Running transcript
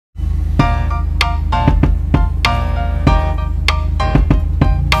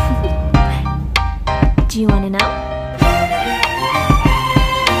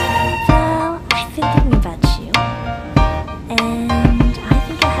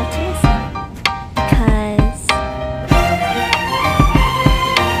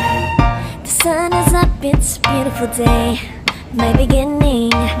My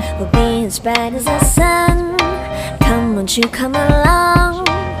beginning will be as bright as the sun. Come, won't you come along?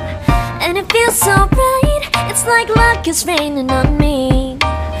 And it feels so bright, it's like luck is raining on me.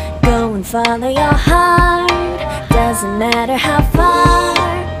 Go and follow your heart, doesn't matter how far.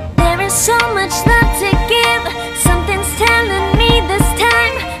 There is so much love to give, something's telling me this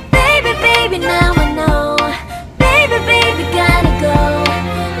time. Baby, baby, now I know. Baby, baby, gotta go.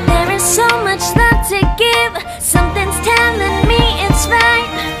 There is so much love to give, something's telling me it's right.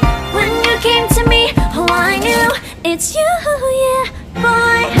 When you came to me, oh I knew it's you, yeah,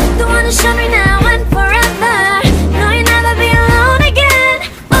 boy. The one who showed me now and forever. No, you'll never be alone again.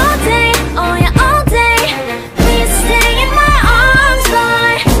 All day, oh yeah, all day. Please stay in my arms,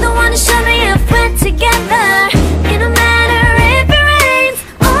 boy. The one who showed me if we're together. It don't matter if it rains.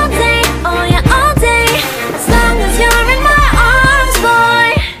 All day, oh yeah, all day. As long as you're in my arms, boy.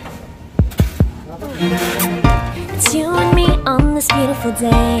 It's you and me on this beautiful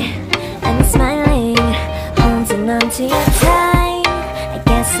day, and we're smiling, holding on to your tight. I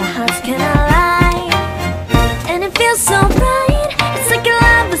guess our hearts cannot lie, and it feels so bright. It's like your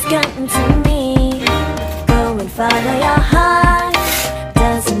love has gotten to me. Go and follow your heart,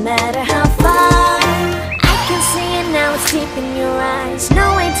 doesn't matter how far. I can see it now, it's deep in your eyes.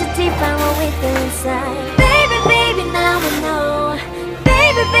 No way to define what we feel inside. Baby, baby, now I know.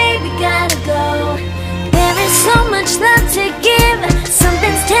 Baby, baby, gotta go. There is so much love to give,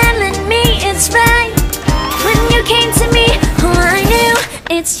 something's telling me it's right. When you came to me, oh I knew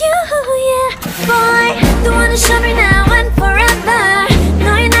it's you, yeah, boy. The one who showed me now and forever.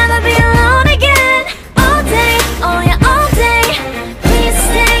 No, you'll never be alone again. All day, oh yeah, all day. Please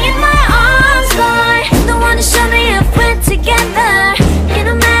stay in my arms, boy. The one who showed me if we're together. It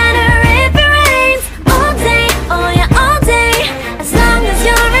don't matter if it rains. All day, oh yeah, all day. As long as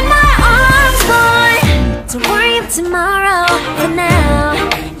you're in my arms, boy. Don't worry of tomorrow, for now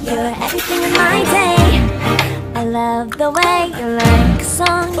you're everything in my day. I love the way you like a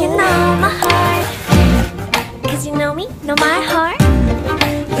song, you know my heart. Cause you know me, know my heart.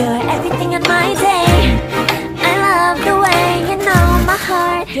 You're everything in my day. I love the way you know my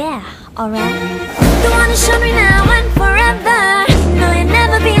heart. Yeah, alright. The one who showed me now and forever. No, you'll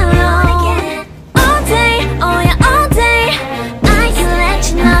never be alone again. All day, oh yeah, all day. I can let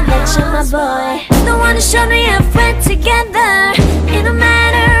you know that you're my boy. The one who showed me if we're together. It don't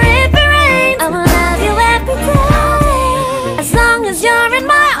matter if it rains. I will love you every day. As long as you're in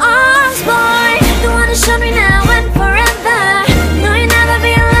my arms, boy. The one who showed me now and forever. No, you'll never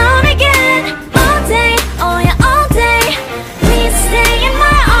be alone again. All day, oh yeah, all day. Please stay in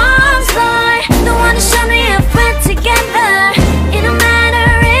my arms, boy. The one who showed me if we're together. It don't matter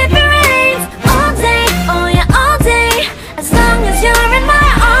if it rains. All day, oh yeah, all day. As long as you're in my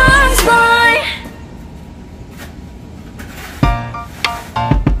arms, boy.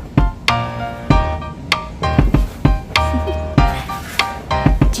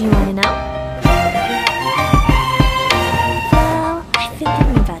 Do you want to know? Well, I've been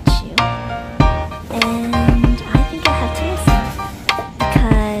thinking about you, and I think I have to listen,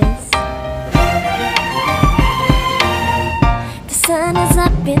 because the sun is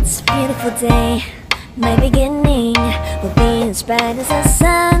up, it's a beautiful day. My beginning will be as bright as the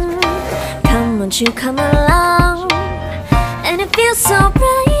sun. Come, won't you come along? And it feels so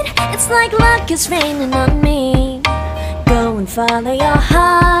bright, it's like luck is raining on me. Go and follow your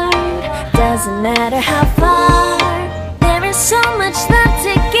heart, doesn't matter how far. There is so much love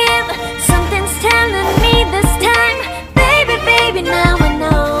to give, something's telling me this time. Baby, baby, now I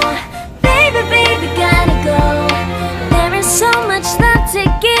know. Baby, baby, gotta go. There is so much love to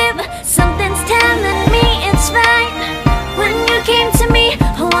give, something's telling me it's right. When you came to me,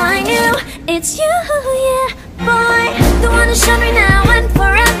 oh I knew it's you, yeah, boy. The one who showed me now and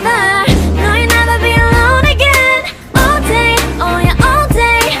forever. No, you'll never be alone again. All day, oh yeah, all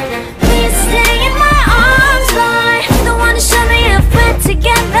day. Please stay in my arms, boy. The one who showed me if we're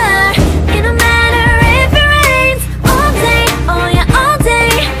together. It don't matter if it rains. All day, oh yeah, all day.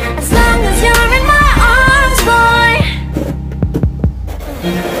 As long as you're in my arms, boy.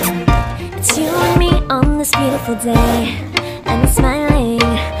 It's you and me on this beautiful day, and we're smiling,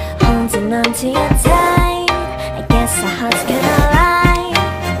 holding on to your tight. I guess our hearts cannot lie,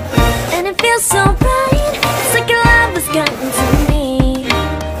 and it feels so bright. It's like your love has gotten to me.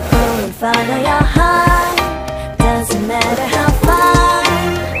 Go and follow your heart, doesn't matter how far.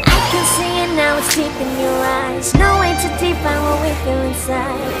 I can see it now, it's deep in your eyes. No way to define what we feel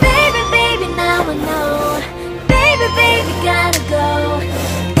inside. Baby, baby, now I know. Baby, baby, gotta go.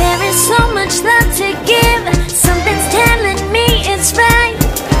 There is so much love to give, something's telling me it's right.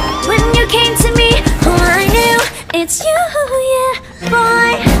 When you came to me, oh I knew it's you.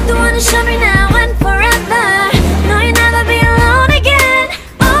 show me now and forever. No, you'll never be alone again.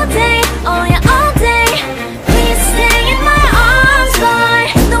 All day, oh yeah, all day. Please stay in my arms, boy.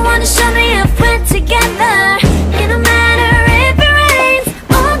 The one to show me if we're together. It don't matter if it rains.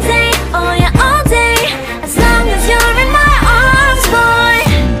 All day, oh yeah, all day. As long as you're in my arms, boy.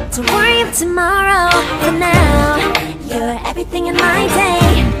 Don't worry about tomorrow. For now, you're everything in my day.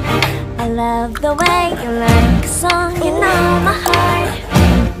 I love the way you like a song. You know my heart.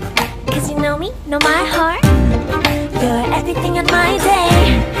 Cause you know me, know my heart. You're everything in my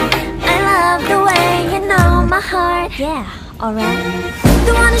day. I love the way you know my heart. Yeah, alright.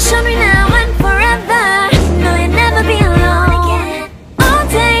 The one to show me now and forever. No, you'll never be alone again. All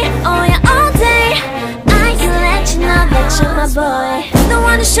day, oh yeah, all day. I can let you know that you're my boy. The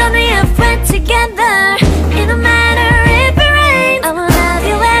one to show me if we're together. It don't matter if it rains. I will love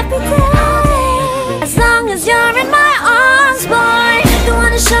you every day. As long as you're in my arms, boy. The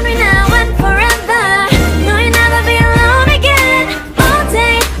one to show me now and forever. No, you'll never be alone again. All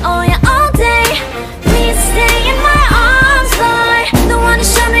day, oh yeah, all day. Please stay in my arms, boy. The one to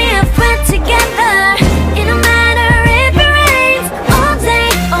show me if we're together. It don't matter if it rains. All day,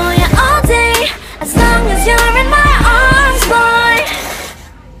 oh yeah, all day. As long as you're in my arms, boy.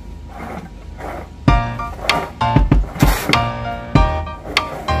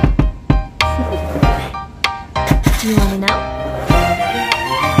 Do you wanna know?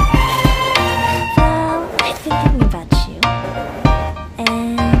 Well, I've been thinking about you,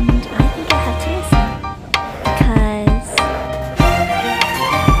 and I think I have to listen. Because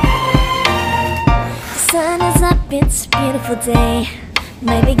the sun is up, it's a beautiful day.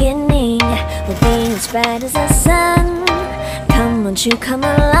 My beginning will be as bright as the sun. Come, won't you come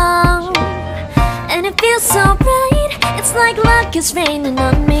along? And it feels so bright, it's like luck is raining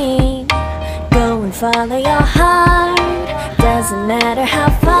on me. Go and follow your heart, doesn't matter how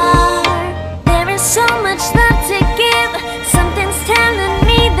far. There is so much love to give. Something's telling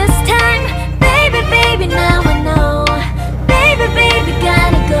me this time. Baby, baby, now I know. Baby, baby,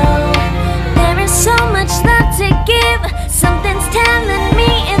 gotta go. There is so much love to give. Something's telling me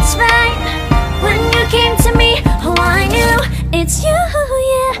it's right. When you came to me, oh I knew it's you,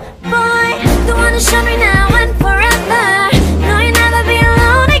 yeah, boy. The one to show me now and forever. No, you'll never be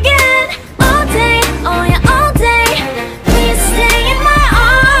alone again. All day, oh yeah, all day. Please stay in my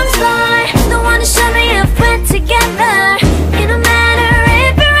arms, boy. The one to show me if we're together. It don't matter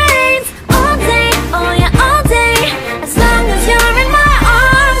if it rains. All day, oh yeah, all day. As long as you're in my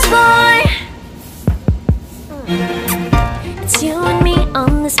arms, boy. It's you and me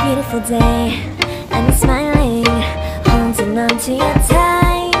on this beautiful day. And I'm smiling, holding on to you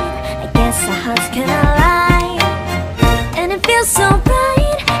tight. I guess our hearts can align. And it feels so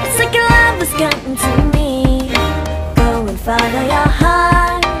bright, it's like your love has gotten to me. Go and follow your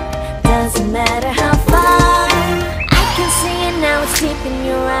heart, doesn't matter how far. I can see it now, it's deep in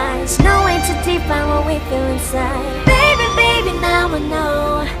your eyes. No way to define what we feel inside. Baby, baby, now I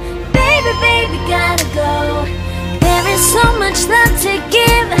know. Baby, baby, gotta go. There is so much love to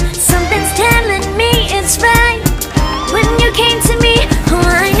give. Something's telling me it's right. When you came to me, oh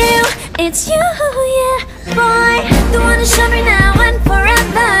I knew it's you, yeah, boy. The one to show me now and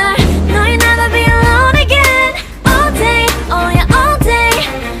forever. No, you'll never be alone again. All day, oh yeah, all day.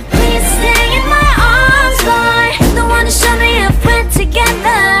 Please stay in my arms, boy. The one to show me if we're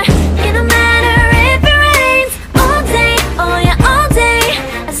together. It don't matter if it rains. All day, oh yeah, all day.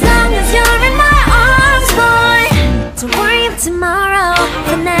 As long as you're in my arms, boy. Don't worry about tomorrow.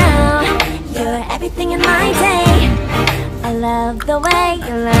 For now, you're everything in my day. I love the way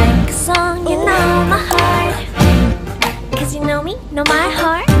you like a song. You know my heart. Cause you know me, know my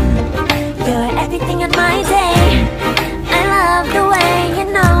heart. You're everything in my day. I love the way you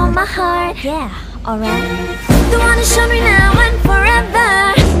know my heart. Yeah, alright. The one to show me now and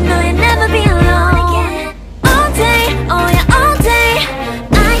forever. No, you'll never be alone again. All day, oh yeah, all day.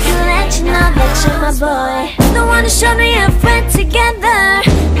 I can let you know that you're my boy. The one to show me if we're together.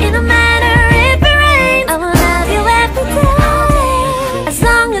 It don't matter if it rains. I will love you every day. As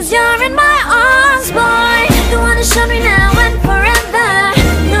long as you're in my arms, boy. The one to show me now and forever.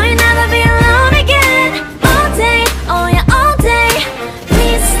 No, you'll never be alone again. All day, oh yeah, all day.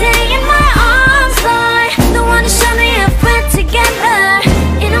 Please stay in my arms, boy. The one to show me if we're together.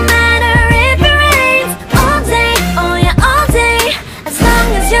 It don't matter if it rains. All day, oh yeah, all day. As long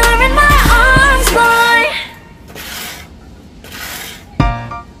as you're in my arms, boy.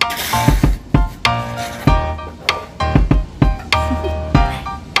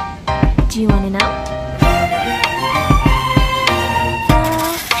 Do you wanna know? Well,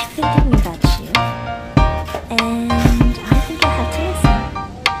 I've been thinking about you, and I think I have to listen.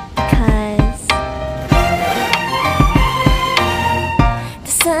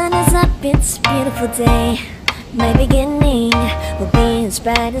 up, it's a beautiful day. My beginning will be as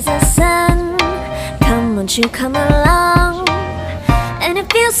bright as the sun. Come, won't you come along? And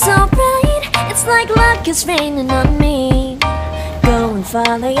it feels so bright, it's like luck is raining on me. Go and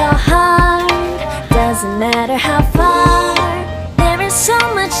follow your heart, doesn't matter how far. There is so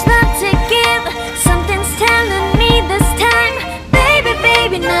much love to give, something's telling me this time. Baby,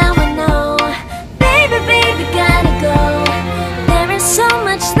 baby, now I know. Baby, baby, gotta go. There is so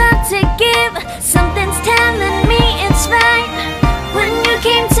much love to give, something's telling me it's right. When you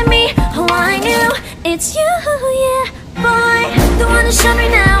came to me, oh I knew it's you, yeah, boy. The one to show me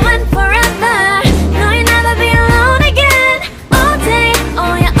now and forever. No, you'll never be alone again. All day,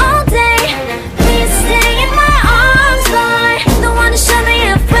 oh yeah, all day. Please stay in my arms, boy. The one to show me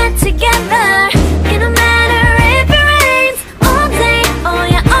if we're together. It don't matter if it rains. All day, oh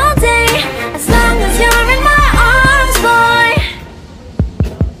yeah, all day. As long as you're in my arms, boy.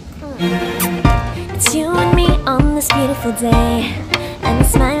 It's you and me on this beautiful day, and we're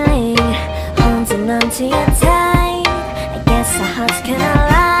smiling, holding on to you tight. I guess our hearts cannot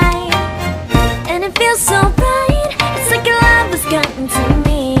lie, and it feels so bright. It's like your love has gotten to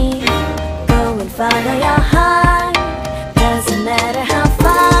me. Go and follow your heart, doesn't matter how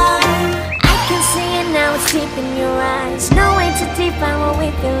far. I can see it now, it's deep in your eyes. No way to define what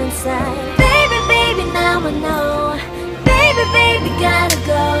we feel inside. Baby, baby, now I know. Baby, baby, gotta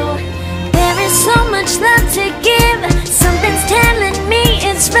go. There is so much love to give, something's telling me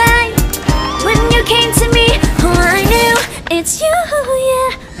it's right. When you came to me, oh I knew it's you,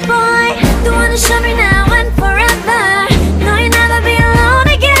 yeah, boy. The one to show me now and forever. No, you'll never be alone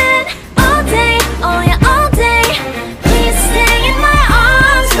again. All day, oh yeah, all day. Please stay in my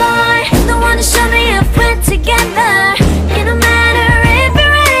arms, boy. The one to show me if we're together. It don't matter if it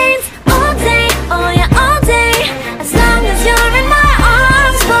rains. All day, oh yeah, all day. As long as you're in my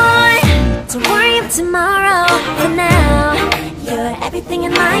arms, boy. Don't worry of tomorrow, for now you're everything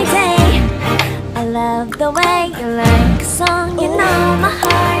in my day. I love the way you like a song, you know my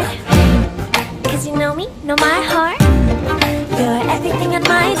heart. Cause you know me, know my heart. You're everything in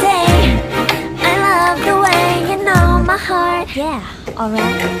my day. I love the way you know my heart. Yeah,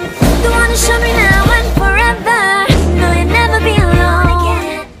 alright. The one to show me now and forever. No, you'll never be alone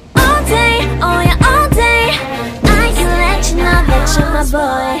again. All day, oh yeah, all day. I can let you know that you're my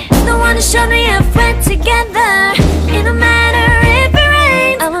boy. The one to show me if we're together. It don't matter if it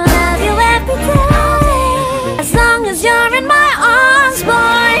rains. I will love you every day. As long as you're in my arms,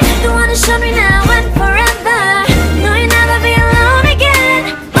 boy. The one to show me now